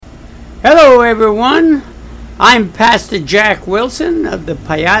Hello, everyone. I'm Pastor Jack Wilson of the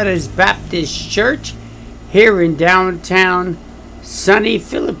Payatas Baptist Church here in downtown sunny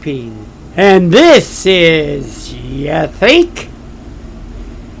Philippines. And this is You Think?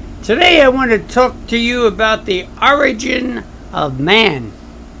 Today I want to talk to you about the origin of man.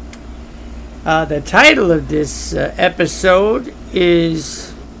 The title of this episode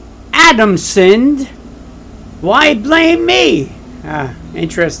is Adam Sinned. Why blame me?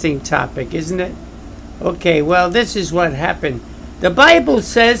 Interesting topic, isn't it? Okay, well, this is what happened. The Bible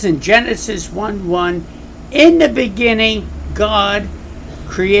says in Genesis 1:1, in the beginning, God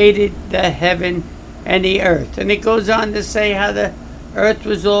created the heaven and the earth. And it goes on to say how the earth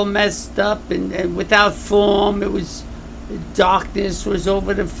was all messed up and without form. It was darkness was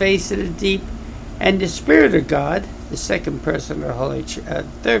over the face of the deep. And the Spirit of God, the third person of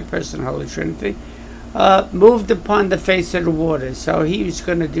the Holy Trinity, moved upon the face of the waters. So he was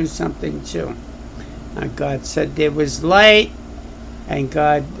going to do something too. God said there was light, and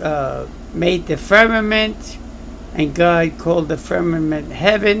God made the firmament, and God called the firmament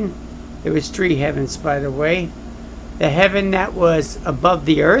heaven. There was 3 heavens, by the way. The heaven that was above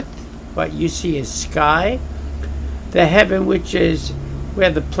the earth, what you see is sky. The heaven which is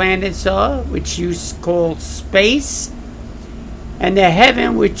where the planets are, which you call space. And the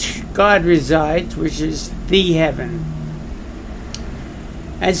heaven which God resides, which is the heaven.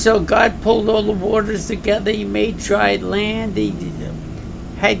 And so God pulled all the waters together. He made dry land. He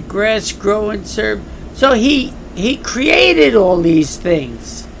had grass growing. So he created all these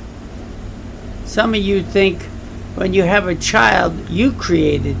things. Some of you think when you have a child, you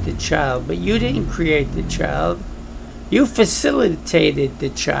created the child, but you didn't create the child. You facilitated the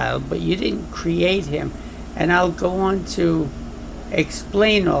child, but you didn't create him. And I'll go on to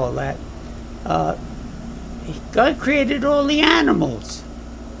explain all that. God created all the animals,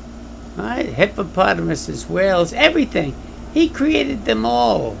 right? Hippopotamuses, whales, everything. He created them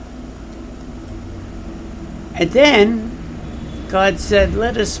all. And then God said,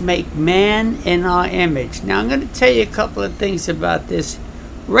 let us make man in our image. Now I'm going to tell you a couple of things about this.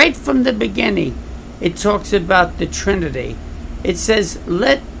 Right from the beginning, it talks about the Trinity. It says,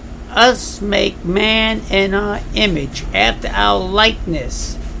 let us make man in our image, after our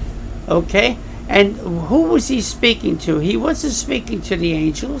likeness. Okay? And who was he speaking to? He wasn't speaking to the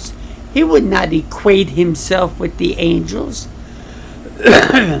angels. He would not equate himself with the angels.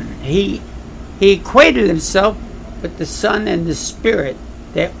 He equated himself with the Son and the Spirit.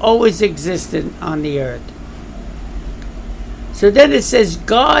 They always existed on the earth. So then it says,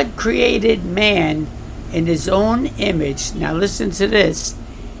 God created man in his own image. Now listen to this.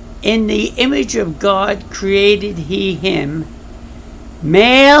 In the image of God created he him.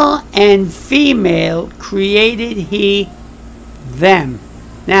 Male and female created he them.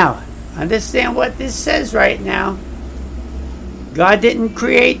 Now, understand what this says right now. God didn't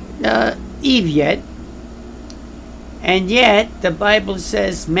create Eve yet. And yet, the Bible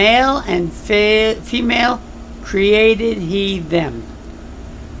says, male and female created he them.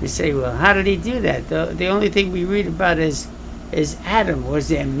 You say, well, how did he do that? The only thing we read about is Adam. Was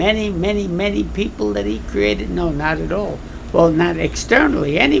there many people that he created? No, not at all. Well, not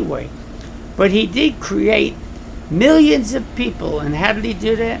externally anyway. But he did create millions of people. And how did he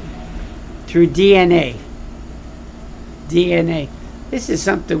do that? Through DNA. DNA. This is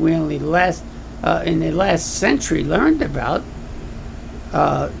something we only in the last century learned about.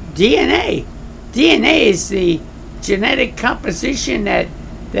 DNA. DNA is the genetic composition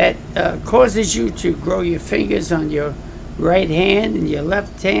that causes you to grow your fingers on your right hand and your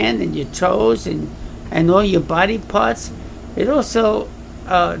left hand and your toes and all your body parts. It also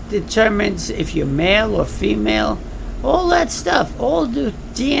determines if you're male or female. All that stuff, all the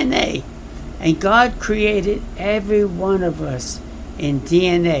DNA. And God created every one of us in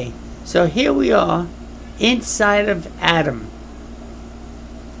DNA. So here we are inside of Adam.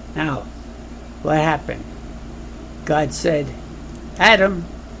 Now, what happened? God said, Adam,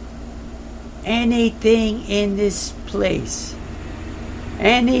 anything in this place,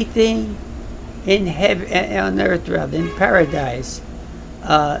 anything in heaven, on earth rather, in paradise,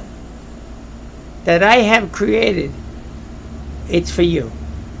 that I have created, it's for you.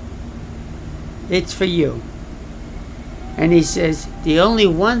 It's for you. And he says, the only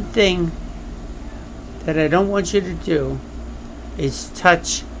one thing that I don't want you to do is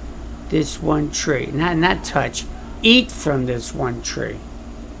touch this one tree. Not touch, eat from this one tree.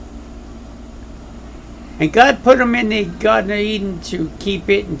 And God put him in the Garden of Eden to keep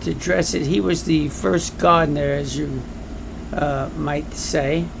it and to dress it. He was the first gardener, as you might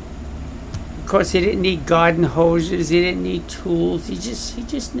say. course, he didn't need garden hoses. He didn't need tools. He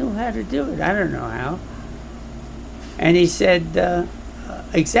just knew how to do it. I don't know how. And he said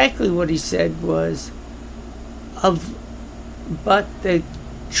exactly what he said was, but the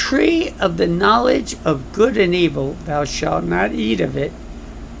tree of the knowledge of good and evil thou shalt not eat of it,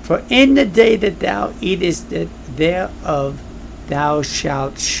 for in the day that thou eatest it thereof thou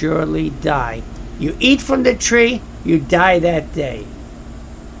shalt surely die. You eat from the tree, you die that day.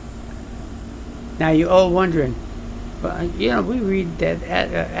 Now you're all wondering, well, we read that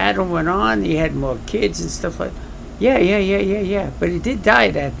Adam went on, he had more kids and stuff like that. Yeah. But he did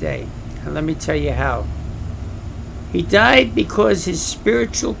die that day. And let me tell you how. He died because his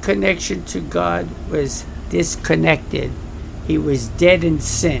spiritual connection to God was disconnected. He was dead in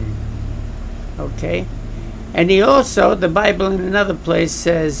sin. Okay? And he also, the Bible in another place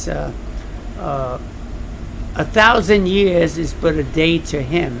says, 1,000 years is but a day to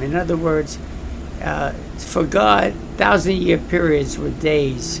him. In other words, for God, 1,000-year periods were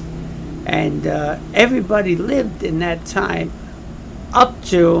days. And everybody lived in that time up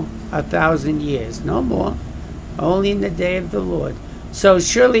to 1,000 years, no more. Only in the day of the Lord. So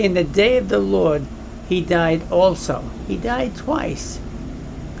surely in the day of the Lord, he died also. He died twice.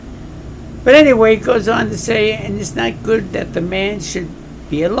 But anyway, it goes on to say, and it's not good that the man should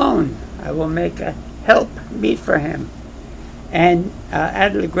be alone. I will make a help meet for him. And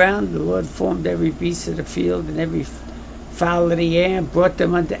out of the ground the Lord formed every beast of the field and every fowl of the air, and brought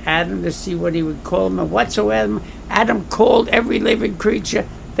them unto Adam to see what he would call them. And whatsoever Adam called every living creature,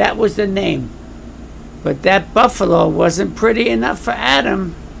 that was the name. But that buffalo wasn't pretty enough for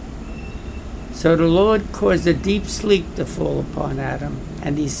Adam. So the Lord caused a deep sleep to fall upon Adam,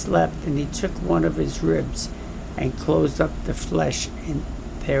 and he slept, and he took one of his ribs and closed up the flesh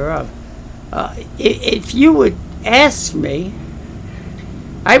thereof. If you would ask me,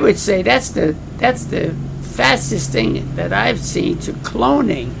 I would say that's the fastest thing that I've seen to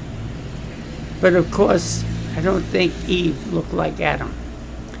cloning. But of course, I don't think Eve looked like Adam,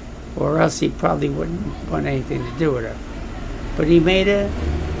 or else he probably wouldn't want anything to do with her. But he made a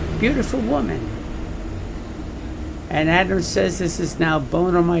beautiful woman. And Adam says, this is now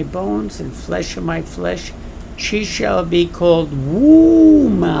bone of my bones and flesh of my flesh. She shall be called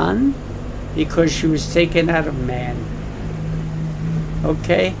woman, because she was taken out of man.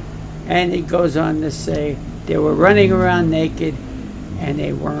 Okay? And it goes on to say, they were running around naked and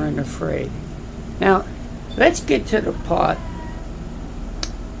they weren't afraid. Now, let's get to the part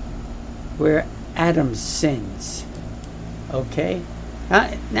where Adam sins. Okay?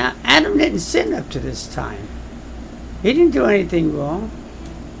 Now, Adam didn't sin up to this time. He didn't do anything wrong.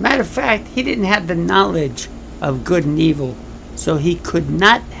 Matter of fact, he didn't have the knowledge of good and evil, so he could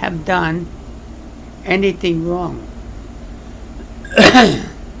not have done anything wrong.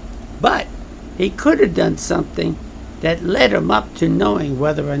 But he could have done something that led him up to knowing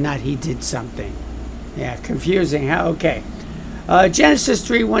whether or not he did something. Yeah, confusing, huh? Okay. Genesis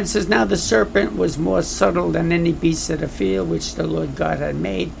 3:1 says, now the serpent was more subtle than any beast of the field which the Lord God had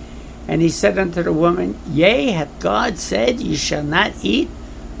made. And he said unto the woman, yea, hath God said, ye shall not eat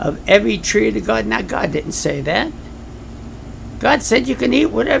of every tree of the garden? Now, God didn't say that. God said you can eat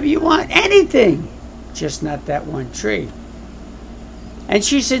whatever you want, anything, just not that one tree. And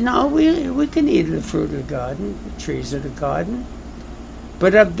she said, no, we can eat of the fruit of the garden, the trees of the garden.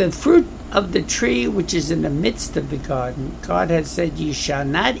 But of the fruit of the tree which is in the midst of the garden, God had said, ye shall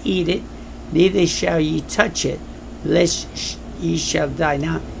not eat it, neither shall ye touch it, lest ye shall die.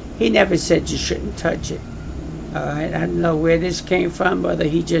 Now, he never said you shouldn't touch it. All right, I don't know where this came from, whether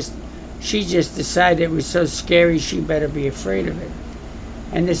she just decided it was so scary she better be afraid of it.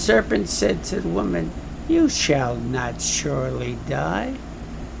 And the serpent said to the woman, you shall not surely die.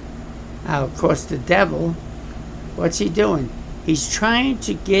 Now, of course, the devil, what's he doing? He's trying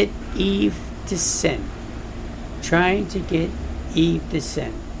to get Eve to sin. Trying to get Eve to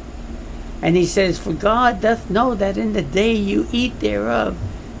sin. And he says, for God doth know that in the day you eat thereof,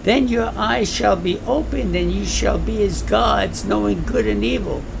 then your eyes shall be opened, and you shall be as gods, knowing good and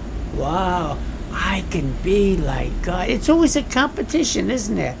evil. Wow, I can be like God. It's always a competition,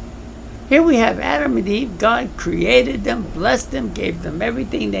 isn't it? Here we have Adam and Eve. God created them, blessed them, gave them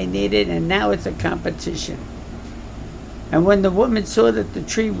everything they needed, and now it's a competition. And when the woman saw that the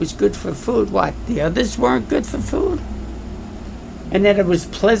tree was good for food, what? The others weren't good for food? And that it was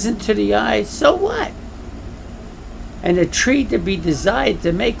pleasant to the eyes, so what? And a tree to be desired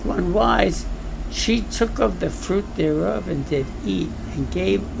to make one wise, she took of the fruit thereof and did eat, and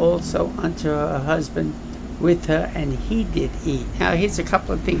gave also unto her husband with her, and he did eat. Now here's a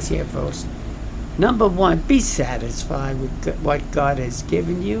couple of things here, folks. Number one, be satisfied with what God has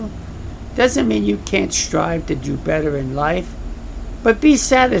given you. Doesn't mean you can't strive to do better in life, but be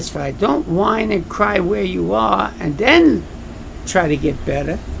satisfied. Don't whine and cry where you are and then try to get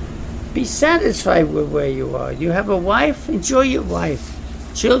better. Be satisfied with where you are. You have a wife? Enjoy your wife.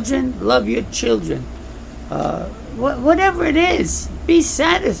 Children? Love your children. Whatever it is, be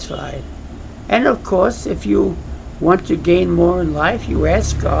satisfied. And of course, if you want to gain more in life, you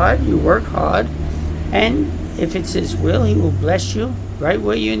ask God, you work hard, and if it's His will, He will bless you right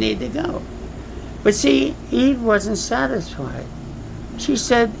where you need to go. But see, Eve wasn't satisfied. She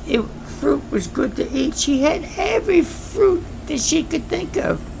said fruit was good to eat. She had every fruit that she could think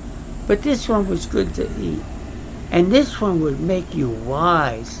of, but this one was good to eat. And this one would make you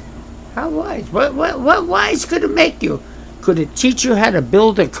wise. How wise? What wise could it make you? Could it teach you how to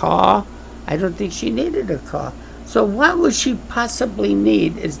build a car? I don't think she needed a car. So what would she possibly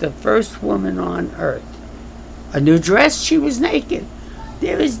need as the first woman on earth? A new dress? She was naked.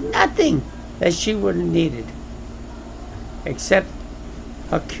 There is nothing that she would have needed except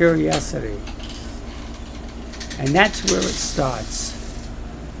her curiosity. And that's where it starts.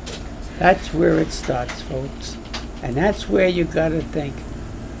 That's where it starts, folks. And that's where you got to think,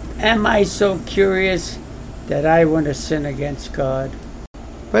 am I so curious that I want to sin against God?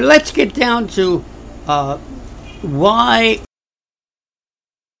 But let's get down to why,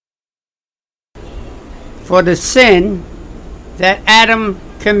 for the sin that Adam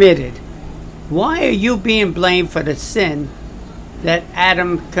committed. Why are you being blamed for the sin that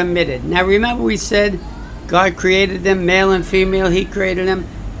Adam committed? Now remember, we said God created them, male and female. He created them.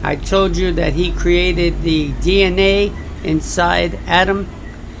 I told you that He created the DNA inside Adam.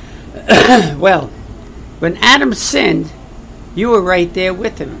 Well, when Adam sinned, you were right there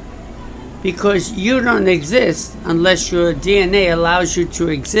with him, because you don't exist unless your DNA allows you to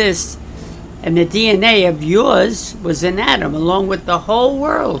exist, and the DNA of yours was in Adam along with the whole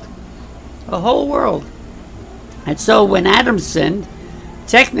world. The whole world. And so when Adam sinned,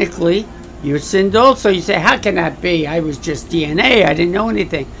 technically you sinned also. You say, how can that be? I was just DNA. I didn't know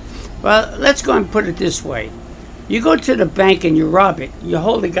anything. Well, let's go and put it this way. You go to the bank and you rob it. You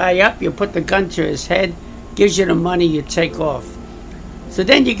hold the guy up, you put the gun to his head, gives you the money, you take off. So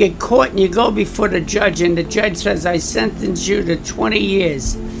then you get caught and you go before the judge, and the judge says, I sentence you to 20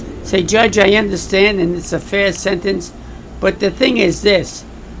 years. Say, Judge, I understand, and it's a fair sentence, but the thing is this,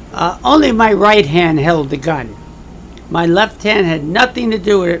 only my right hand held the gun. My left hand had nothing to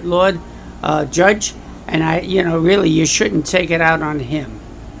do with it, Lord, Judge, and really, you shouldn't take it out on him.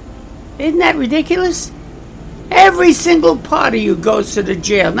 Isn't that ridiculous? Every single part of you goes to the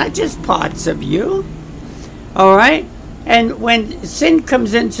jail, not just parts of you. All right? And when sin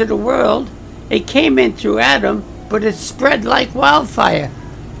comes into the world, it came in through Adam, but it spread like wildfire.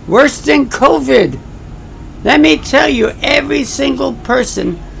 Worse than COVID. Let me tell you, every single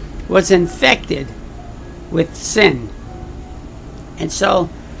person was infected with sin. And so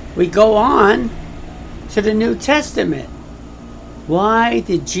we go on to the New Testament. Why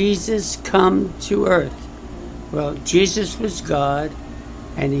did Jesus come to earth? Well, Jesus was God,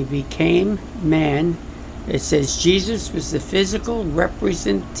 and He became man. It says Jesus was the physical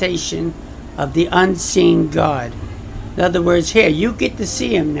representation of the unseen God. In other words, here, you get to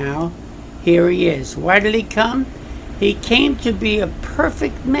see Him now. Here He is. Why did He come? He came to be a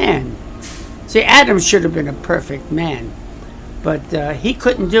perfect man. See, Adam should have been a perfect man, but he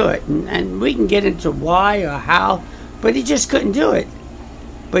couldn't do it. And we can get into why or how, but he just couldn't do it.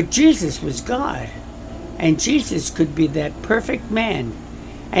 But Jesus was God, and Jesus could be that perfect man.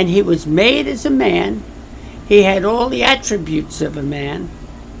 And He was made as a man. He had all the attributes of a man.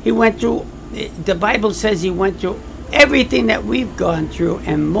 He went through, the Bible says He went through everything that we've gone through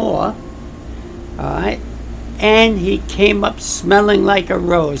and more. All right? And He came up smelling like a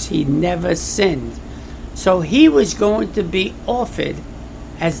rose. He never sinned. So He was going to be offered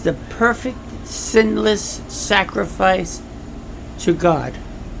as the perfect, sinless sacrifice to God.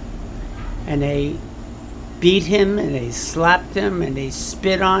 And they beat Him, and they slapped Him, and they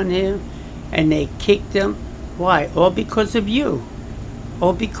spit on Him, and they kicked Him. Why? All because of you.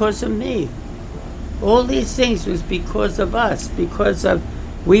 All because of me. All these things was because of us, because of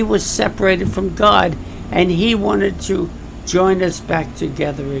we were separated from God, and He wanted to join us back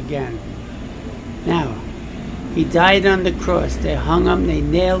together again. Now, He died on the cross. They hung Him, they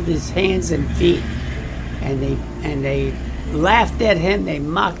nailed His hands and feet, and they laughed at Him, they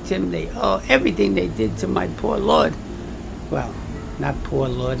mocked Him, everything they did to my poor Lord. Well, not poor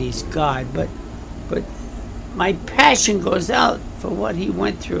Lord, He's God, but my passion goes out for what He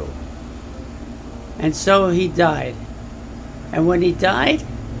went through. And so He died. And when He died,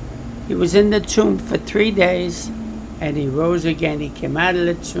 He was in the tomb for 3 days, and He rose again. He came out of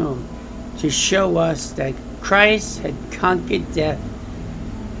the tomb. to show us that Christ had conquered death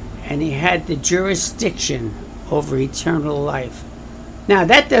and he had the jurisdiction over eternal life. Now,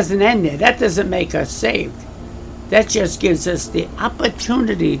 that doesn't end there. That doesn't make us saved. That just gives us the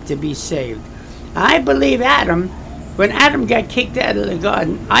opportunity to be saved. I believe when Adam got kicked out of the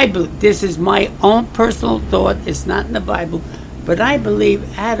garden, this is my own personal thought, it's not in the Bible, but I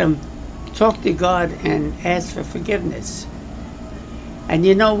believe Adam talked to God and asked for forgiveness. And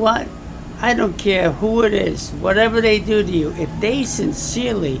you know what? I don't care who it is, whatever they do to you, if they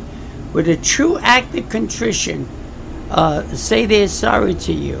sincerely, with a true act of contrition, say they're sorry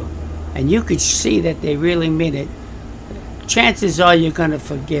to you, and you could see that they really mean it, chances are you're going to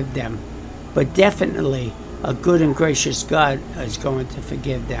forgive them. But definitely a good and gracious God is going to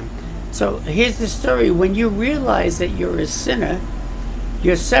forgive them. So here's the story. When you realize that you're a sinner,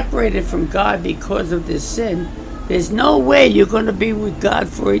 you're separated from God because of this sin, there's no way you're going to be with God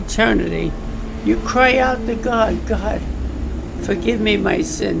for eternity. You cry out to God, God, forgive me my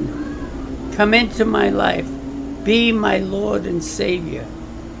sin. Come into my life. Be my Lord and Savior.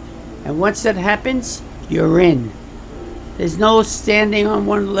 And once that happens, you're in. There's no standing on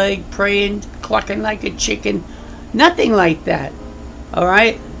one leg, praying, clucking like a chicken. Nothing like that. All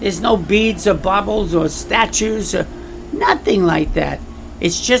right? There's no beads or baubles or statues or nothing like that.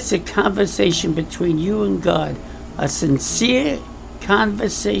 It's just a conversation between you and God. A sincere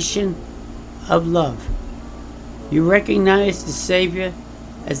conversation of love. You recognize the Savior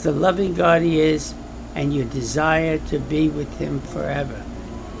as the loving God He is, and you desire to be with Him forever.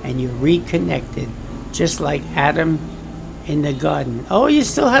 And you're reconnected, just like Adam in the garden. Oh, you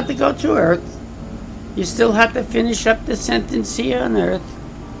still have to go to earth. You still have to finish up the sentence here on earth.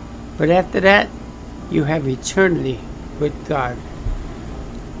 But after that, you have eternity with God.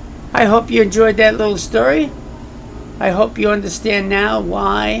 I hope you enjoyed that little story. I hope you understand now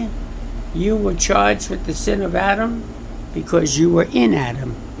why you were charged with the sin of Adam, because you were in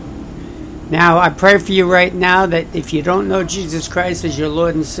Adam. Now, I pray for you right now that if you don't know Jesus Christ as your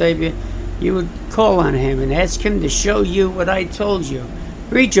Lord and Savior, you would call on Him and ask Him to show you what I told you.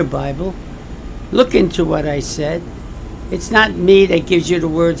 Read your Bible. Look into what I said. It's not me that gives you the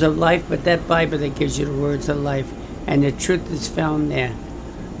words of life, but that Bible that gives you the words of life. And the truth is found there.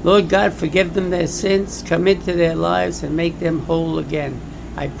 Lord God, forgive them their sins, come into their lives, and make them whole again.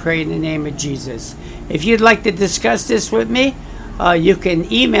 I pray in the name of Jesus. If you'd like to discuss this with me, you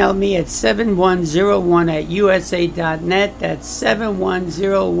can email me at 7101@usa.net. That's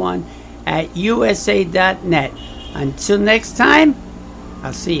 7101@usa.net. Until next time,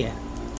 I'll see you.